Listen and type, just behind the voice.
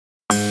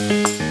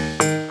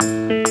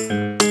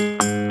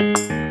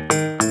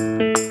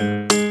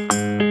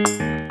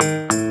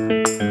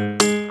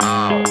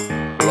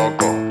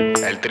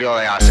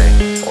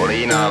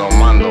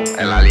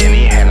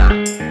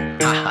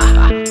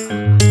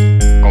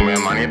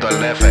hermanito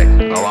el F,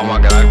 nos vamos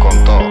a quedar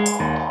con todo.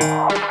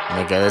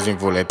 Me quedé sin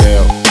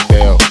fuleteo,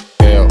 teo,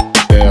 teo,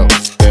 teo,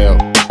 teo,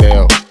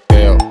 teo,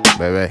 teo,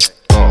 bebé.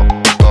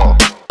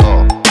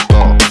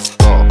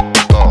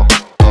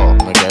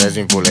 Me quedé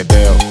sin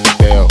fuleteo,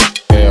 teo,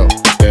 teo,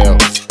 teo,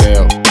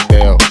 teo,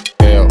 teo,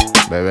 teo,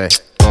 bebé.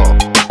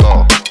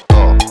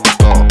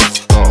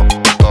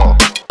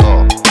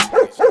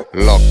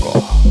 Loco,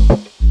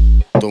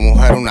 tu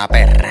mujer una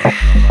perra.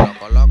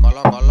 Loco, loco,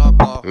 loco,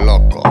 loco.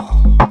 Loco,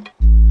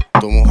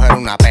 tu mujer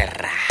una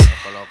perra.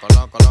 Loco,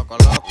 loco, loco,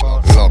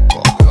 loco, loco.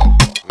 Loco,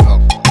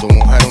 loco, tu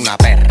mujer una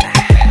perra.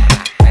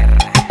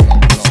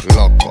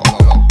 Loco,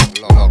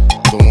 loco,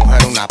 tu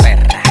mujer una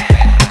perra.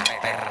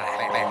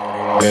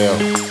 Teo,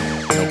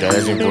 me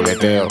quedé sin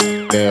fuleteo.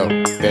 Teo,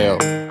 teo,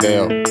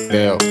 teo,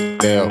 teo,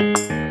 teo.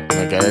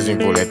 Me quedé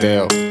sin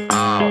fuleteo.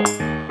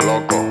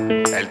 Loco,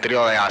 el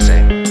trío de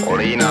Ace,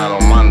 orina de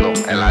los mandos,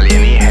 el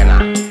alienígena.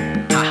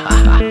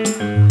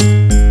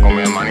 Con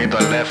mi hermanito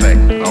el F,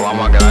 nos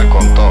vamos a quedar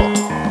con todo.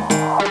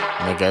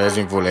 Me quedé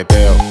sin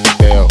fuleteo,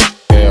 teo,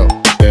 teo,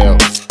 teo,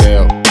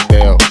 teo,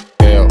 teo,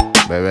 teo,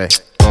 bebé.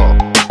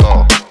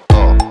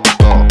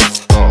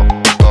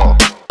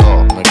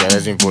 Me quedé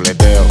sin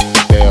fuleteo,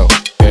 teo,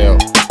 teo,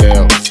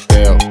 teo,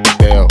 teo,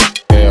 teo,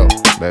 teo,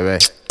 bebé.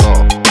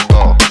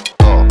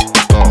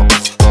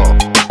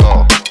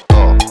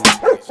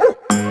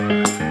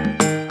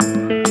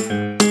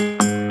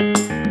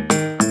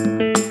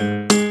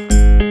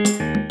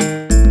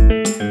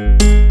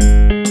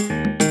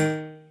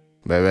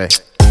 Bebé.